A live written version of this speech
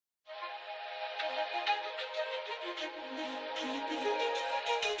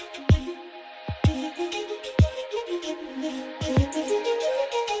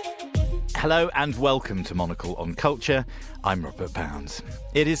Hello and welcome to Monocle on Culture. I'm Robert Bounds.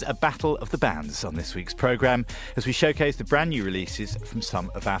 It is a battle of the bands on this week's programme as we showcase the brand new releases from some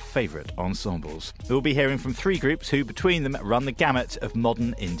of our favourite ensembles. We'll be hearing from three groups who, between them, run the gamut of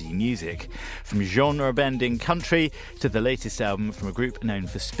modern indie music. From genre-bending country to the latest album from a group known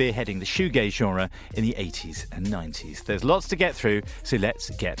for spearheading the shoegaze genre in the 80s and 90s. There's lots to get through, so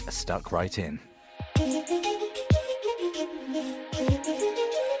let's get stuck right in.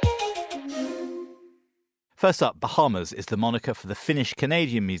 First up, Bahamas is the moniker for the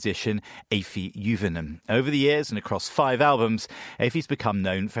Finnish-Canadian musician Eefi Juvinen. Over the years and across 5 albums, Eefi's become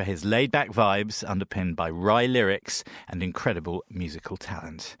known for his laid-back vibes underpinned by wry lyrics and incredible musical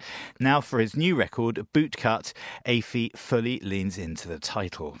talent. Now for his new record, Bootcut, Eefi fully leans into the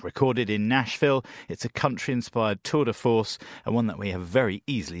title. Recorded in Nashville, it's a country-inspired tour de force and one that we have very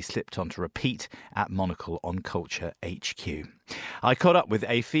easily slipped onto repeat at Monocle on Culture HQ. I caught up with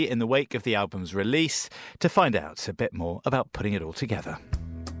Eefi in the wake of the album's release to find out a bit more about putting it all together.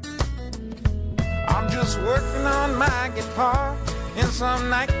 I'm just working on my guitar in some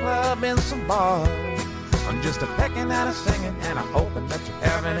nightclub, in some bar. I'm just a pecking at a singing and I'm hoping that you're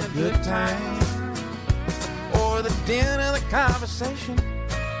having a good time. Or the din of the conversation,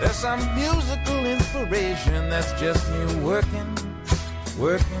 there's some musical inspiration that's just me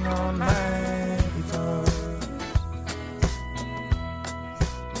working on my guitar.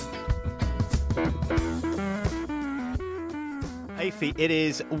 Eefi, it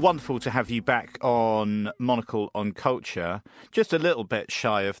is wonderful to have you back on Monocle on Culture. Just a little bit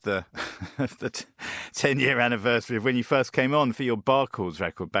shy of the 10-year anniversary of when you first came on for your Bar Chords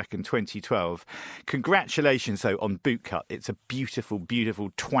record back in 2012. Congratulations, though, on Bootcut. It's a beautiful, beautiful,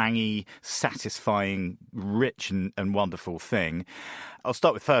 twangy, satisfying, rich and wonderful thing. I'll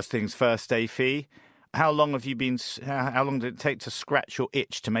start with first things first, Eefi. How long did it take to scratch your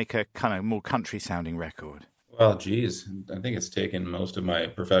itch to make a kind of more country-sounding record? Well, geez, I think it's taken most of my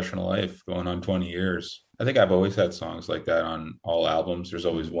professional life, going on 20 years. I think I've always had songs like that on all albums. There's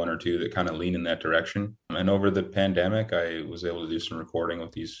always one or two that kind of lean in that direction. And over the pandemic, I was able to do some recording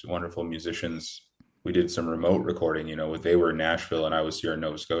with these wonderful musicians. We did some remote recording, they were in Nashville and I was here in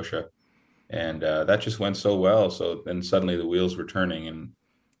Nova Scotia. And that just went so well. So then suddenly the wheels were turning and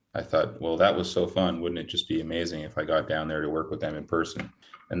I thought, well, that was so fun. Wouldn't it just be amazing if I got down there to work with them in person?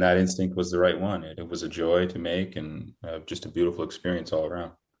 And that instinct was the right one. It was a joy to make and just a beautiful experience all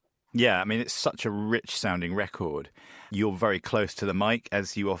around. Yeah, I mean, it's such a rich sounding record. You're very close to the mic,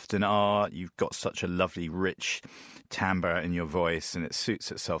 as you often are. You've got such a lovely, rich timbre in your voice, and it suits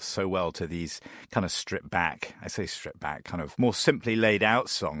itself so well to these kind of stripped back, kind of more simply laid out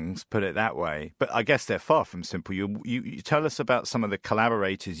songs, put it that way. But I guess they're far from simple. You tell us about some of the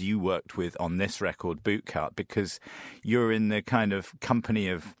collaborators you worked with on this record, Bootcut, because you're in the kind of company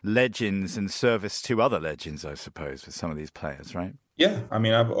of legends and service to other legends, I suppose, with some of these players, right? Yeah, I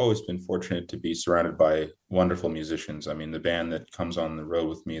mean, I've always been fortunate to be surrounded by wonderful musicians. I mean, the band that comes on the road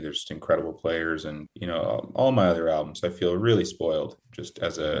with me, they're just incredible players. And, all my other albums, I feel really spoiled. Just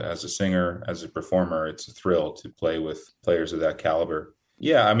as a singer, as a performer, it's a thrill to play with players of that caliber.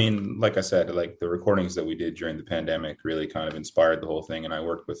 Yeah, I mean, like I said, like the recordings that we did during the pandemic really kind of inspired the whole thing. And I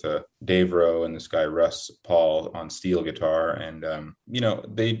worked with Dave Rowe and this guy, Russ Paul, on steel guitar. And,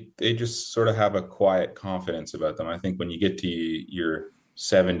 they just sort of have a quiet confidence about them. I think when you get to your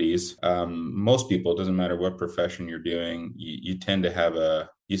 70s, most people, it doesn't matter what profession you're doing, you tend to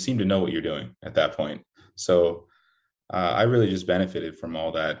you seem to know what you're doing at that point. So I really just benefited from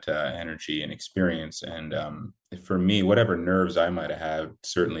all that energy and experience. And for me, whatever nerves I might have had,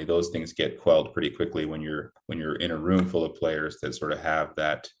 certainly those things get quelled pretty quickly when you're in a room full of players that sort of have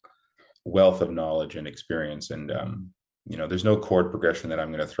that wealth of knowledge and experience. And, there's no chord progression that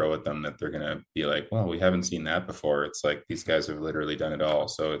I'm going to throw at them that they're going to be like, well, we haven't seen that before. It's like these guys have literally done it all.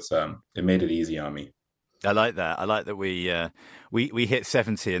 So it made it easy on me. I like that. I like that we hit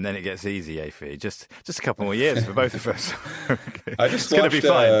 70 and then it gets easy, Eefi. Just a couple more years for both of us. It's going to be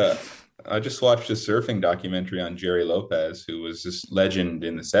fine. I just watched a surfing documentary on Jerry Lopez, who was this legend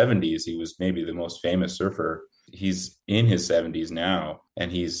in the 70s. He was maybe the most famous surfer. He's in his 70s now,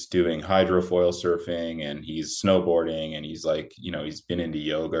 and he's doing hydrofoil surfing and he's snowboarding, and he's like, he's been into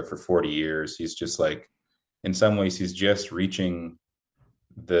yoga for 40 years. He's just like, in some ways, he's just reaching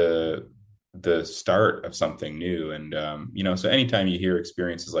the start of something new. And, so anytime you hear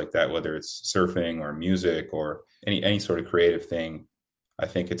experiences like that, whether it's surfing or music or any sort of creative thing, I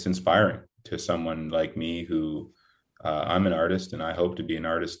think it's inspiring to someone like me who I'm an artist and I hope to be an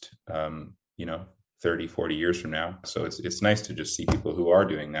artist, 30, 40 years from now. So it's nice to just see people who are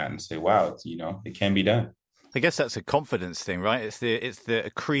doing that and say, wow, it's, it can be done. I guess that's a confidence thing, right? It's the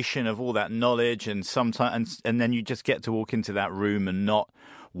accretion of all that knowledge, and sometimes and then you just get to walk into that room and not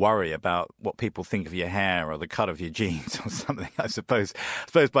worry about what people think of your hair or the cut of your jeans or something. I suppose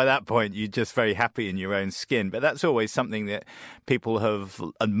by that point you're just very happy in your own skin. But that's always something that people have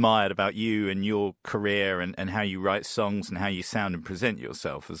admired about you and your career, and how you write songs and how you sound and present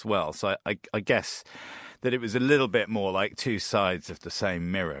yourself as well. So I guess that it was a little bit more like two sides of the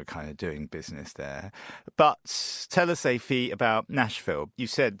same mirror kind of doing business there. But tell us, Aoife, about Nashville. You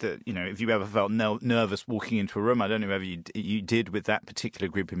said that, if you ever felt nervous walking into a room, I don't know whether you did with that particular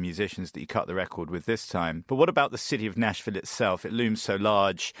group of musicians that you cut the record with this time. But what about the city of Nashville itself? It looms so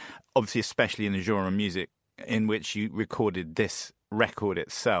large, obviously, especially in the genre of music in which you recorded this record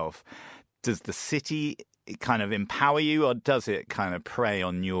itself. Does the city kind of empower you, or does it kind of prey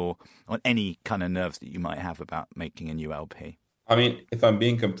on any kind of nerves that you might have about making a new LP? I mean, if I'm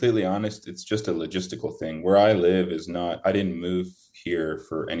being completely honest, it's just a logistical thing. Where I live I didn't move here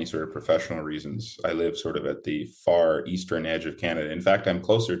for any sort of professional reasons. I live sort of at the far eastern edge of Canada. In fact, I'm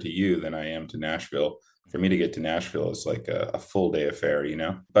closer to you than I am to Nashville. For me to get to Nashville is like a full day affair,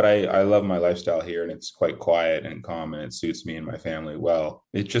 But I love my lifestyle here, and it's quite quiet and calm, and it suits me and my family well.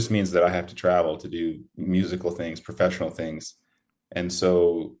 It just means that I have to travel to do musical things, professional things. And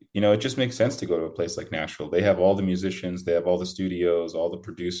so, it just makes sense to go to a place like Nashville. They have all the musicians, they have all the studios, all the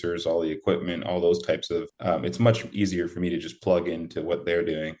producers, all the equipment, all those types of, it's much easier for me to just plug into what they're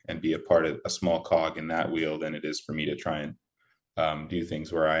doing and be a part of a small cog in that wheel than it is for me to try and do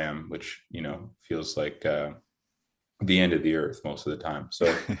things where I am, which, feels like the end of the earth most of the time.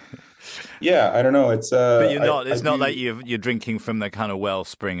 So, yeah, I don't know. It's but you're not. It's not like you're drinking from the kind of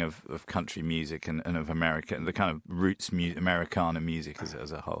wellspring of country music and of America, and the kind of roots Americana music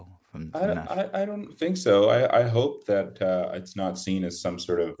as a whole. I don't think so. I hope that it's not seen as some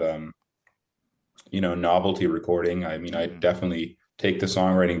sort of novelty recording. I mean, I definitely take the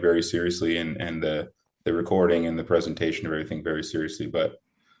songwriting very seriously, and the recording and the presentation of everything very seriously. But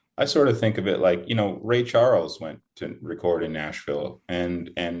I sort of think of it like, Ray Charles went to record in Nashville, and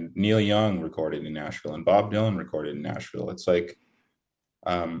Neil Young recorded in Nashville, and Bob Dylan recorded in Nashville. It's like,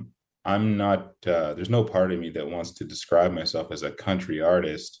 I'm not, there's no part of me that wants to describe myself as a country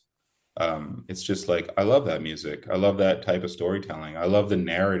artist. It's just like, I love that music. I love that type of storytelling. I love the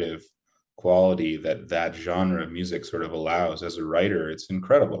narrative quality that genre of music sort of allows. As a writer, it's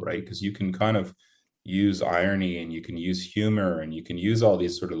incredible, right? Because you can kind of use irony, and you can use humor, and you can use all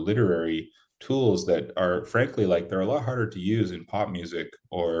these sort of literary tools that are, frankly, like, they're a lot harder to use in pop music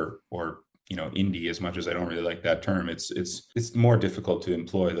or indie. As much as I don't really like that term, it's more difficult to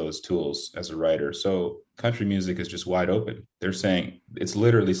employ those tools as a writer. So country music is just wide open. It's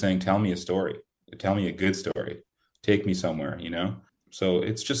literally saying, tell me a story, tell me a good story, take me somewhere, So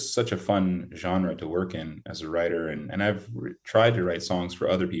it's just such a fun genre to work in as a writer. And I've tried to write songs for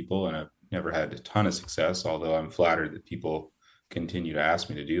other people, and I've never had a ton of success, although I'm flattered that people continue to ask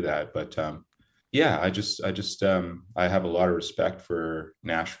me to do that. But yeah, I have a lot of respect for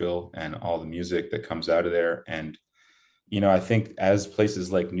Nashville and all the music that comes out of there. And, I think as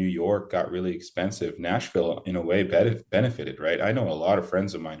places like New York got really expensive, Nashville in a way benefited, right? I know a lot of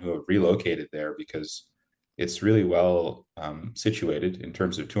friends of mine who have relocated there because it's really well situated in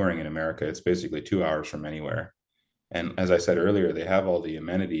terms of touring in America. It's basically 2 hours from anywhere. And as I said earlier, they have all the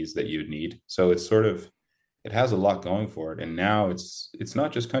amenities that you'd need. So it's sort of, it has a lot going for it. And now it's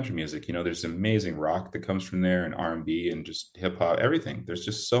not just country music. There's amazing rock that comes from there, and R&B, and just hip hop, everything. There's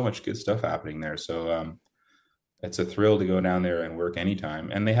just so much good stuff happening there. So it's a thrill to go down there and work anytime.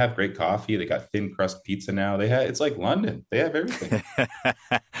 And they have great coffee. They got thin crust pizza now. It's like London. They have everything.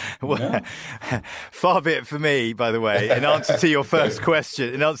 Well, far be it for me, by the way, in answer to your first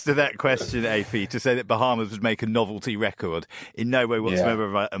question, in answer to that question, Aoife, to say that Bahamas would make a novelty record. In no way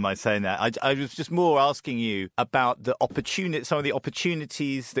whatsoever am I saying that. I was just more asking you about some of the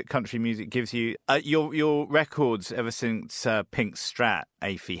opportunities that country music gives you. Your records, ever since Pink Strat,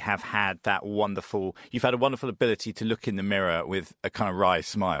 Aoife, have had you've had a wonderful ability to look in the mirror with a kind of wry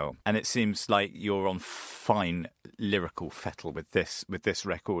smile, and it seems like you're on fine lyrical fettle with this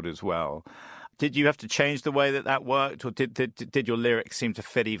record as well. Did you have to change the way that worked, or did your lyrics seem to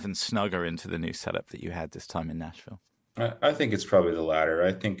fit even snugger into the new setup that you had this time in Nashville? I think it's probably the latter.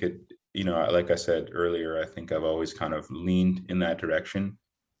 I think it, like I said earlier, I think I've always kind of leaned in that direction,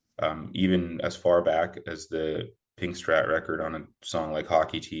 even as far back as the Pink Strat record on a song like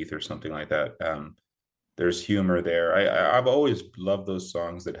Hockey Teeth or something like that. There's humor there. I've always loved those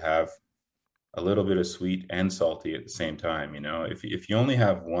songs that have a little bit of sweet and salty at the same time. If you only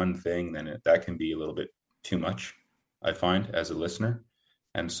have one thing, then that can be a little bit too much, I find, as a listener.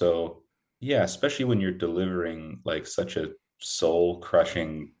 And so, yeah, especially when you're delivering like such a soul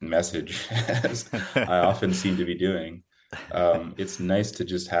crushing message, as I often seem to be doing, it's nice to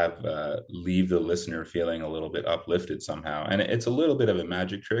just have leave the listener feeling a little bit uplifted somehow. And it's a little bit of a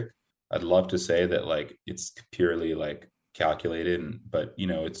magic trick. I'd love to say that like it's purely like calculated, but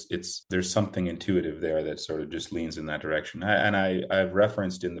it's there's something intuitive there that sort of just leans in that direction. I've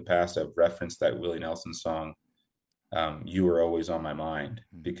referenced in the past, I've referenced that Willie Nelson song, "You Were Always on My Mind,"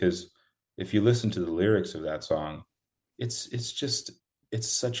 because if you listen to the lyrics of that song, it's just it's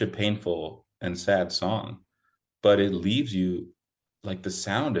such a painful and sad song, but it leaves you like the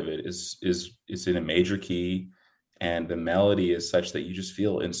sound of it is in a major key, and the melody is such that you just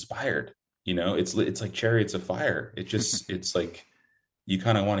feel inspired. It's like Chariots of Fire. It's like you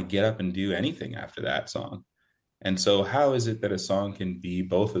kind of want to get up and do anything after that song. And so how is it that a song can be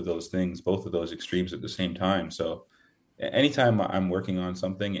both of those things, both of those extremes at the same time? So anytime I'm working on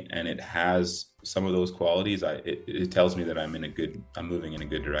something and it has some of those qualities, it tells me that I'm moving in a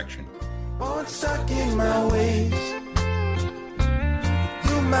good direction. Born stuck in my ways,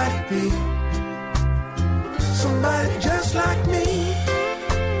 you might be somebody just like me.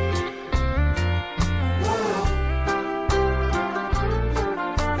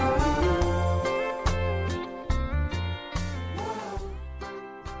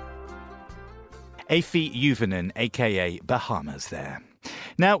 Afi Juvonen, aka Bahamas there.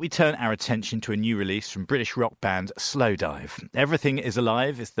 Now we turn our attention to a new release from British rock band Slowdive. Everything Is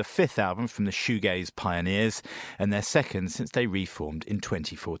Alive is the fifth album from the shoegaze pioneers and their second since they reformed in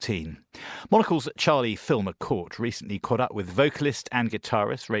 2014. Monocle's Charlie Filmer Court recently caught up with vocalist and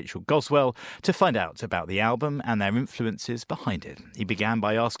guitarist Rachel Goswell to find out about the album and their influences behind it. He began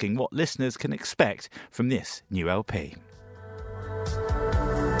by asking what listeners can expect from this new LP.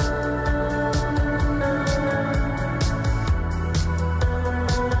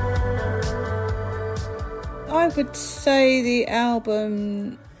 I would say the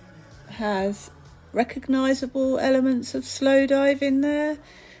album has recognisable elements of Slowdive in there,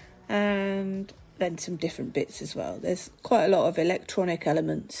 and then some different bits as well. There's quite a lot of electronic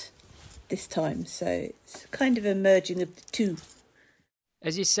elements this time, so it's kind of a merging of the two.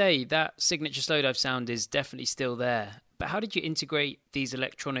 As you say, that signature Slowdive sound is definitely still there, but how did you integrate these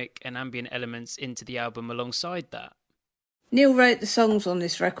electronic and ambient elements into the album alongside that? Neil wrote the songs on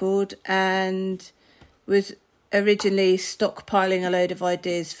this record and was originally stockpiling a load of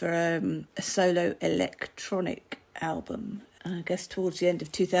ideas for a solo electronic album. And I guess towards the end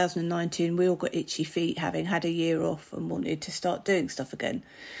of 2019, we all got itchy feet having had a year off and wanted to start doing stuff again.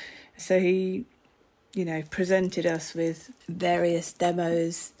 So he, presented us with various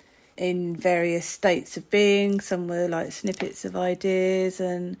demos in various states of being. Some were like snippets of ideas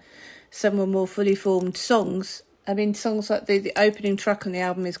and some were more fully formed songs. I mean, songs like the opening track on the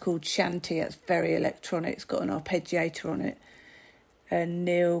album is called Shanty. It's very electronic. It's got an arpeggiator on it. And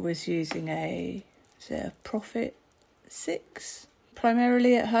Neil was using a Prophet 6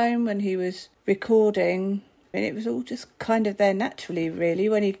 primarily at home when he was recording. I mean, it was all just kind of there naturally, really.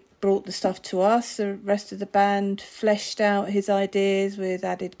 When he brought the stuff to us, the rest of the band fleshed out his ideas with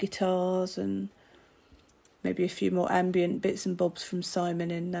added guitars and maybe a few more ambient bits and bobs from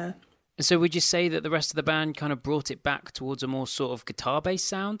Simon in there. And so would you say that the rest of the band kind of brought it back towards a more sort of guitar-based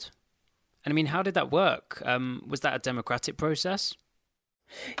sound? And I mean, how did that work? Was that a democratic process?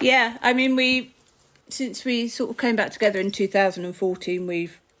 Yeah, I mean, since we sort of came back together in 2014,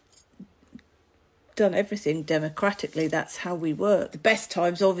 we've done everything democratically. That's how we work. The best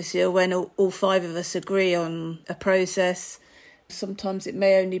times, obviously, are when all five of us agree on a process. Sometimes it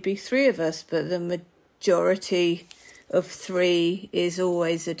may only be three of us, but the majority of three is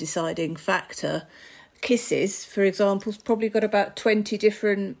always a deciding factor. Kisses, for example, has probably got about 20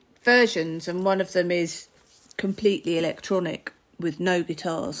 different versions, and one of them is completely electronic with no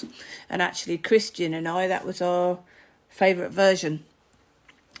guitars. And actually, Christian and I, that was our favourite version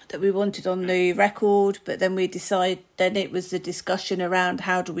that we wanted on the record, but then then it was the discussion around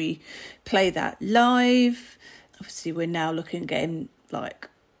how do we play that live. Obviously, we're now looking at getting like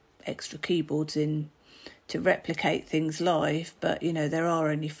extra keyboards in to replicate things live, but there are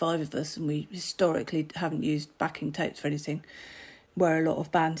only five of us and we historically haven't used backing tapes or anything, where a lot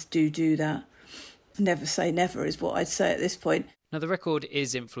of bands do that. Never say never is what I'd say at this point. Now, the record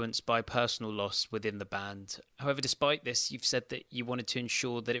is influenced by personal loss within the band. However, despite this, you've said that you wanted to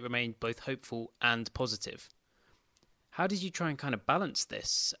ensure that it remained both hopeful and positive. How did you try and kind of balance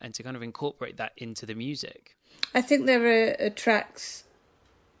this and to kind of incorporate that into the music? I think there are tracks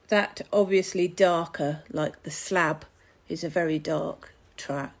that obviously darker, like The Slab is a very dark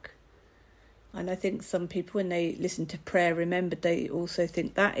track. And I think some people, when they listen to Prayer Remembered, they also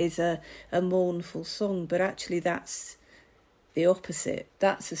think that is a mournful song, but actually that's the opposite.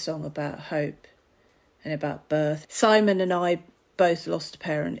 That's a song about hope and about birth. Simon and I both lost a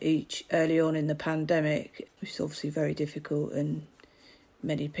parent each early on in the pandemic, which is obviously very difficult, and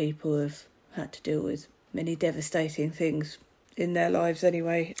many people have had to deal with many devastating things in their lives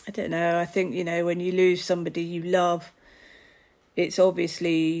anyway. I don't know, I think, you know, when you lose somebody you love, it's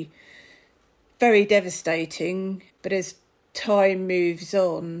obviously very devastating, but as time moves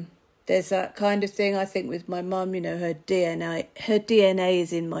on, there's that kind of thing, I think, with my mum, you know, her DNA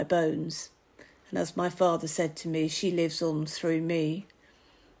is in my bones. And as my father said to me, she lives on through me.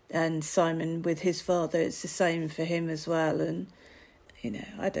 And Simon, with his father, it's the same for him as well. And, you know,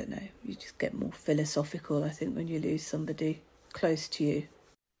 I don't know, you just get more philosophical, I think, when you lose somebody close to you.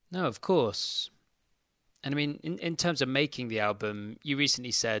 No, of course. And I mean, in terms of making the album, you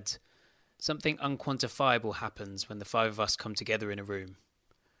recently said something unquantifiable happens when the five of us come together in a room,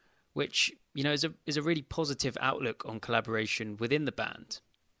 which, you know, is a really positive outlook on collaboration within the band.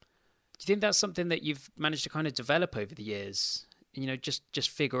 Do you think that's something that you've managed to kind of develop over the years? You know, just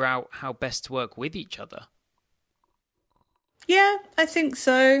figure out how best to work with each other? Yeah, I think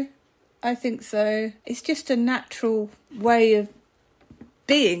so. It's just a natural way of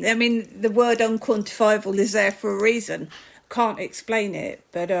being. I mean, the word unquantifiable is there for a reason. Can't explain it,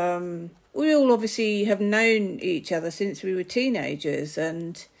 but we all obviously have known each other since we were teenagers,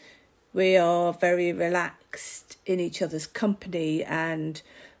 and we are very relaxed in each other's company, and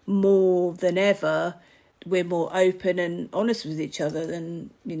more than ever, we're more open and honest with each other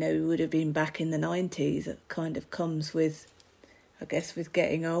than, you know, we would have been back in the 90s. It kind of comes with, I guess, with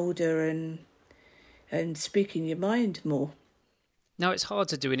getting older and speaking your mind more. Now, it's hard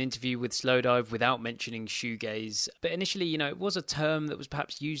to do an interview with Slowdive without mentioning shoegaze, but initially, you know, it was a term that was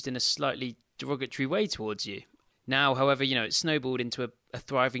perhaps used in a slightly derogatory way towards you. Now, however, you know, it's snowballed into a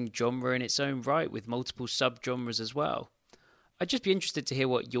thriving genre in its own right, with multiple sub-genres as well. I'd just be interested to hear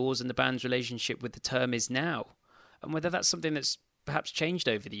what yours and the band's relationship with the term is now, and whether that's something that's perhaps changed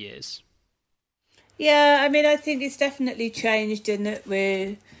over the years. Yeah, I mean, I think it's definitely changed in that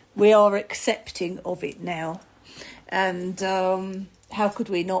we are accepting of it now. And how could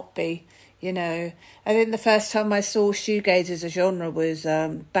we not be, you know? I think the first time I saw shoegaze as a genre was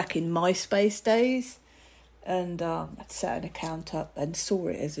back in MySpace days. And I set an account up and saw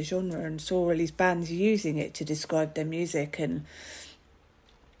it as a genre and saw all these bands using it to describe their music. And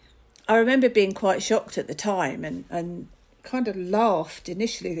I remember being quite shocked at the time and kind of laughed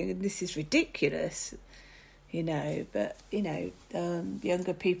initially, thinking this is ridiculous, you know. But, you know,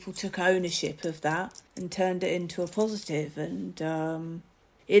 younger people took ownership of that and turned it into a positive. And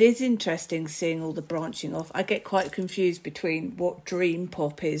it is interesting seeing all the branching off. I get quite confused between what dream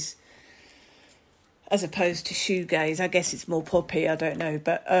pop is as opposed to shoegaze. I guess it's more poppy, I don't know.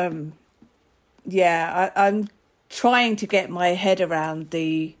 But, yeah, I'm trying to get my head around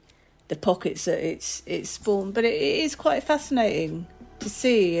the pockets that it's spawned. But it is quite fascinating to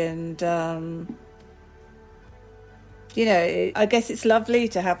see. And, you know, I guess it's lovely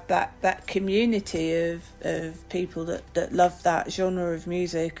to have that community of people that love that genre of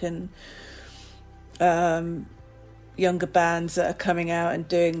music, and younger bands that are coming out and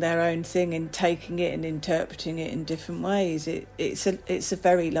doing their own thing and taking it and interpreting it in different ways. It's a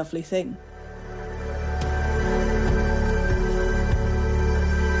very lovely thing.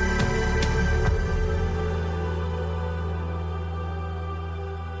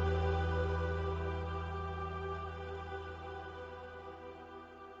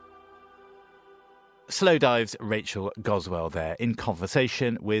 Slowdive's Rachel Goswell there, in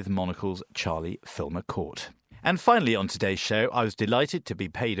conversation with Monocle's Charlie Filmer-Court. And finally on today's show, I was delighted to be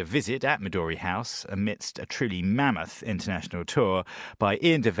paid a visit at Midori House amidst a truly mammoth international tour by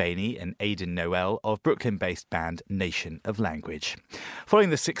Ian Devaney and Aidan Noel of Brooklyn-based band Nation of Language.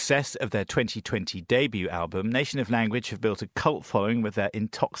 Following the success of their 2020 debut album, Nation of Language have built a cult following with their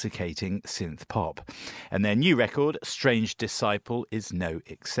intoxicating synth pop. And their new record, Strange Disciple, is no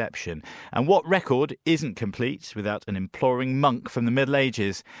exception. And what record isn't complete without an imploring monk from the Middle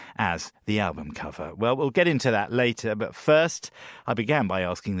Ages as the album cover? Well, we'll get into that later, but first I began by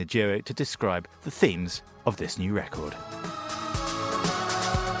asking the duo to describe the themes of this new record.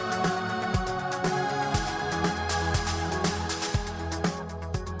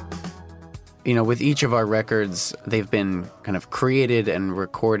 You know, with each of our records, they've been kind of created and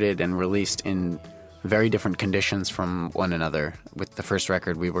recorded and released in very different conditions from one another. With the first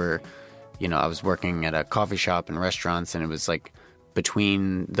record, we were, you know, I was working at a coffee shop and restaurants, and it was like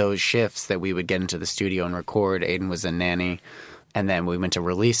between those shifts that we would get into the studio and record. Aiden was a nanny, and then we went to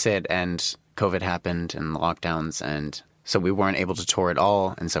release it, and COVID happened and lockdowns, and so we weren't able to tour at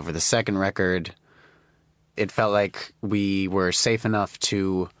all. And so for the second record, it felt like we were safe enough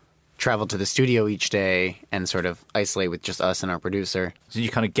to travel to the studio each day and sort of isolate with just us and our producer. So you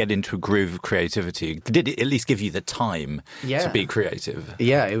kind of get into a groove of creativity. Did it at least give you the time to be creative?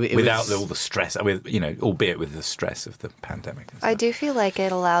 Yeah. It without was, all the stress, albeit with the stress of the pandemic. I do feel like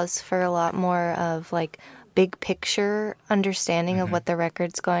it allows for a lot more of like big picture understanding of what the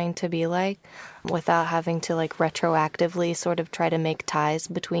record's going to be like without having to like retroactively sort of try to make ties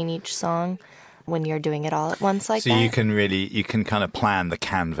between each song when you're doing it all at once like that. So you can kind of plan the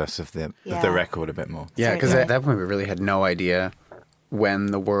canvas of the record a bit more. Yeah, because at that point we really had no idea when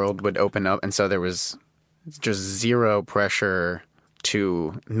the world would open up, and so there was just zero pressure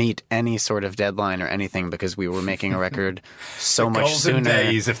to meet any sort of deadline or anything because we were making a record so much sooner. Golden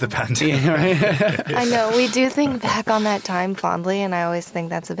days of the pandemic. I know, we do think back on that time fondly, and I always think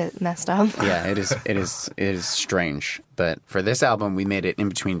that's a bit messed up. Yeah, it is strange. But for this album, we made it in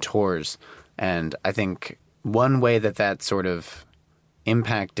between tours. And I think one way that sort of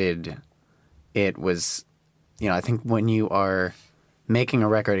impacted it was, I think when you are making a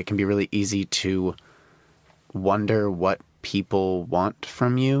record, it can be really easy to wonder what people want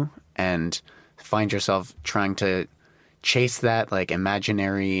from you and find yourself trying to chase that like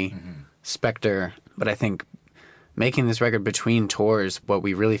imaginary specter. But I think making this record between tours, what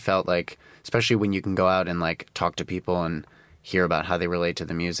we really felt like, especially when you can go out and like talk to people and hear about how they relate to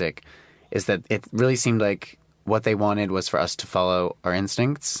the music, is that it really seemed like what they wanted was for us to follow our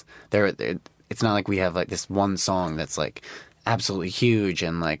instincts. It's not like we have like this one song that's like absolutely huge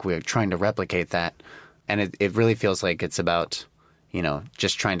and like we're trying to replicate that. And it really feels like it's about,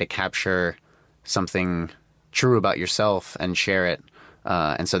 just trying to capture something true about yourself and share it.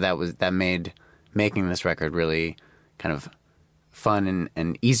 And so that made making this record really kind of fun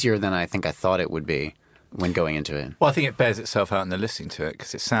and easier than I think I thought it would be when going into it. Well, I think it bears itself out in the listening to it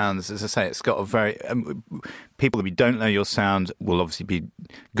because it sounds, as I say, it's got a very... people that don't know your sound will obviously be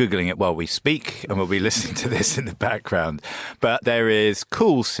Googling it while we speak and we'll be listening to this in the background. But there is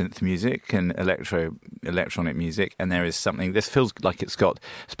cool synth music and electronic music, and there is something... This feels like it's got,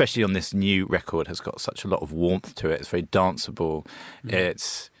 especially on this new record, has got such a lot of warmth to it. It's very danceable.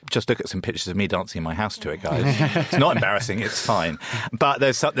 It's... Just look at some pictures of me dancing in my house to it, guys. It's not embarrassing. It's fine. But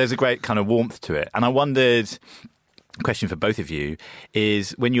there's a great kind of warmth to it. And I wondered, question for both of you,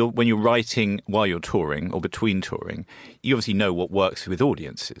 is when you're writing while you're touring or between touring, you obviously know what works with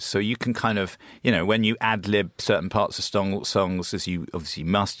audiences. So you can kind of, when you ad-lib certain parts of songs, as you obviously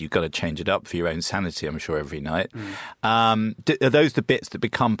must, you've got to change it up for your own sanity, I'm sure, every night. Are those the bits that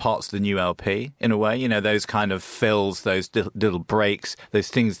become parts of the new LP, in a way? Those kind of fills, those little breaks, those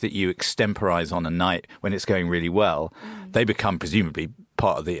things that you extemporize on a night when it's going really well, they become presumably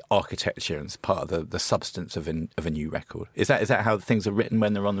part of the architecture and part of the substance of a new record. Is that how things are written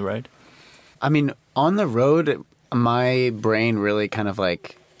when they're on the road? I mean, on the road, my brain really kind of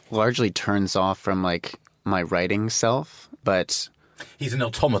like largely turns off from like my writing self, but he's an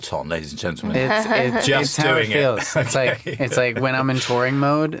automaton, ladies and gentlemen. It's just how doing it feels. Okay. It's like when I'm in touring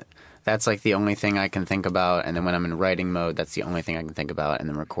mode, that's like the only thing I can think about, and then when I'm in writing mode, that's the only thing I can think about, and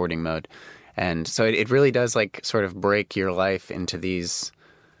then recording mode. And so it really does like sort of break your life into these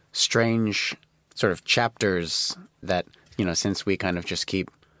strange sort of chapters that, since we kind of just keep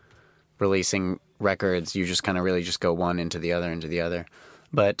releasing records, you just kind of really just go one into the other.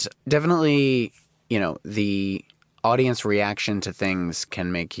 But definitely, the audience reaction to things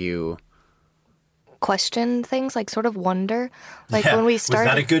can make you question things, like sort of wonder. Like when we started...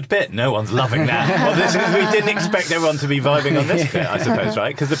 Was that a good bit? No one's loving that. Well, we didn't expect everyone to be vibing on this bit, I suppose,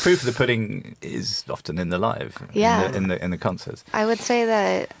 right? Because the proof of the pudding is often in the live, in the concerts. I would say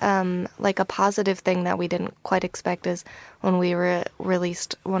that like a positive thing that we didn't quite expect is when we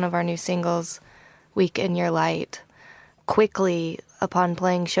released one of our new singles, Week in Your Light, quickly upon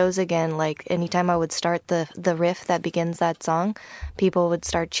playing shows again, like anytime I would start the riff that begins that song, people would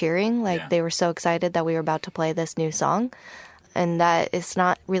start cheering. Like they were so excited that we were about to play this new song. And that is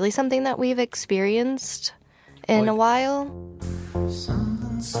not really something that we've experienced in a while.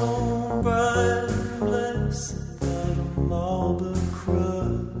 Something so bright and blessed that I'm all but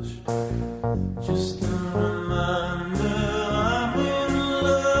crushed. Just a reminder I'm in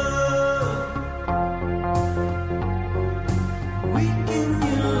love. Week in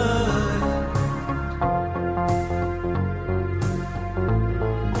your life,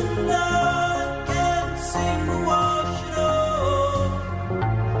 and I can't seem to wash it off,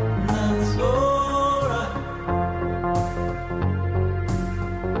 and that's alright.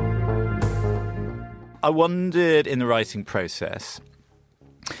 I wondered in the writing process,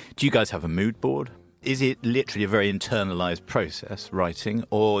 do you guys have a mood board? Is it literally a very internalized process, writing,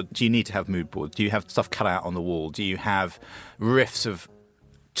 or do you need to have mood boards? Do you have stuff cut out on the wall? Do you have riffs of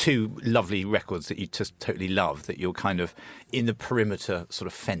two lovely records that you just totally love that you're kind of in the perimeter sort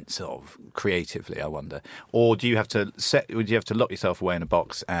of fence of creatively, I wonder? Or do you have to lock yourself away in a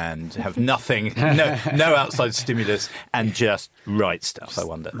box and have nothing, no outside stimulus and just write stuff, I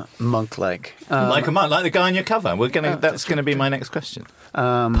wonder? Monk-like. Like a monk, like the guy on your cover. That's going to be my next question.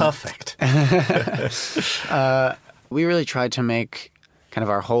 Perfect. We really tried to make kind of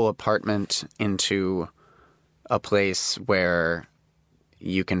our whole apartment into a place where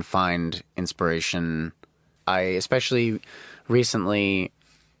you can find inspiration. Especially recently,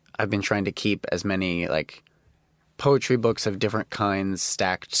 I've been trying to keep as many like poetry books of different kinds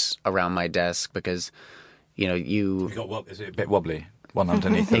stacked around my desk because, Is it a bit wobbly? One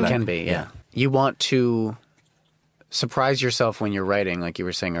underneath the It leg? can be, yeah. You want to surprise yourself when you're writing, like you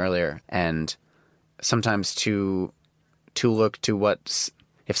were saying earlier, and sometimes to look to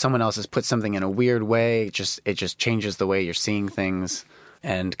if someone else has put something in a weird way, it just changes the way you're seeing things.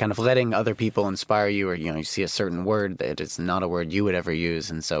 And kind of letting other people inspire you, or you see a certain word that is not a word you would ever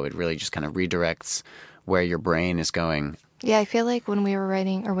use, and so it really just kind of redirects where your brain is going. Yeah, I feel like when you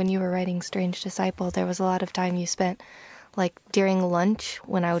were writing Strange Disciple, there was a lot of time you spent, like during lunch,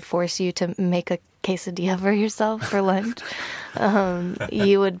 when I would force you to make a quesadilla for yourself for lunch.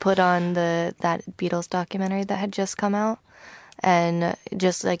 You would put on that Beatles documentary that had just come out. And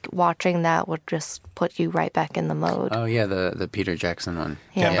just like watching that would just put you right back in the mode. Oh yeah, the Peter Jackson one.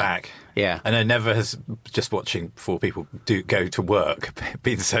 Get back. Yeah. And I never has just watching four people go to work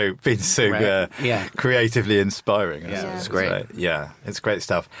been so Right. creatively inspiring. Yeah, it's great. Yeah, it's great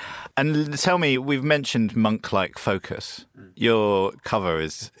stuff. And tell me, we've mentioned monk-like focus. Your cover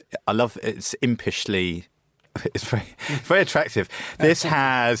it's impishly. It's very attractive. This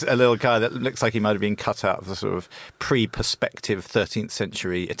has a little guy that looks like he might have been cut out of a sort of pre-perspective 13th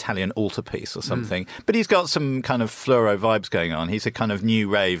century Italian altarpiece or something. But he's got some kind of fluoro vibes going on. He's a kind of new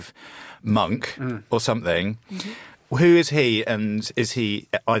rave monk or something. Mm-hmm. Who is he? And is he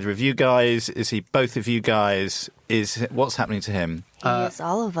either of you guys? Is he both of you guys? What's happening to him? He is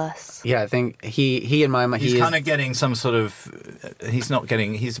all of us. Yeah, I think he in my mind... He's kind of getting some sort of... He's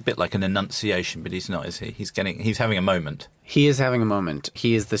a bit like an enunciation, but he's not, is he? He's having a moment. He is having a moment.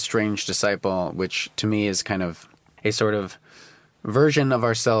 He is the strange disciple, which to me is kind of a sort of version of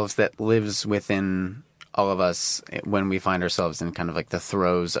ourselves that lives within all of us when we find ourselves in kind of like the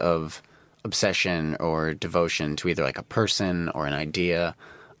throes of obsession or devotion to either like a person or an idea.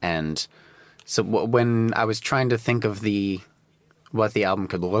 And so when I was trying to think of what the album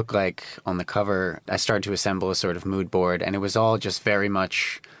could look like on the cover, I started to assemble a sort of mood board, and it was all just very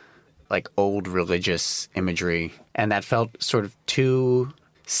much like old religious imagery. And that felt sort of too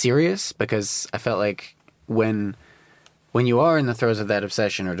serious because I felt like when you are in the throes of that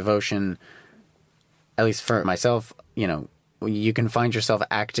obsession or devotion, at least for myself, you can find yourself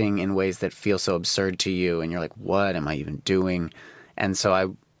acting in ways that feel so absurd to you, and you're like, what am I even doing? And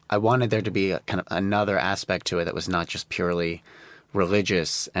so I wanted there to be a kind of another aspect to it that was not just purely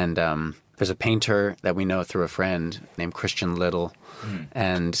religious. And there's a painter that we know through a friend named Christian Little,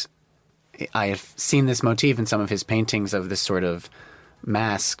 and I have seen this motif in some of his paintings of this sort of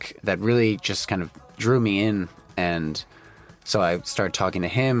mask that really just kind of drew me in. And so I started talking to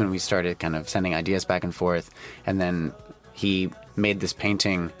him, and we started kind of sending ideas back and forth, and then he made this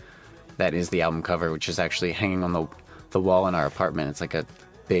painting that is the album cover, which is actually hanging on the wall in our apartment. It's like a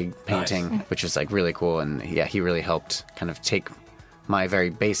big painting, which is like really cool. And yeah, he really helped kind of take my very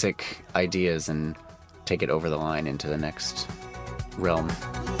basic ideas and take it over the line into the next realm.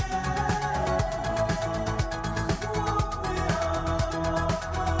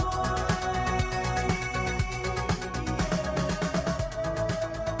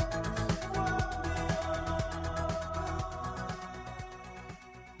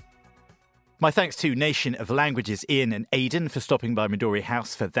 My thanks to Nation of Languages, Ian and Aidan, for stopping by Midori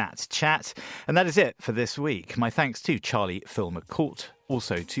House for that chat. And that is it for this week. My thanks to Charlie Phil McCourt,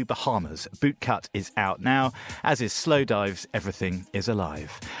 also to Bahamas. Bootcut is out now, as is Slowdive's Everything is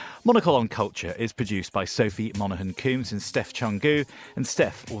Alive. Monocle on Culture is produced by Sophie Monaghan-Coombs and Steph Chungu, and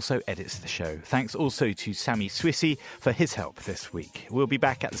Steph also edits the show. Thanks also to Sammy Swissy for his help this week. We'll be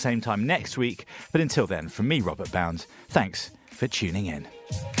back at the same time next week, but until then, from me, Robert Bound, thanks for tuning in.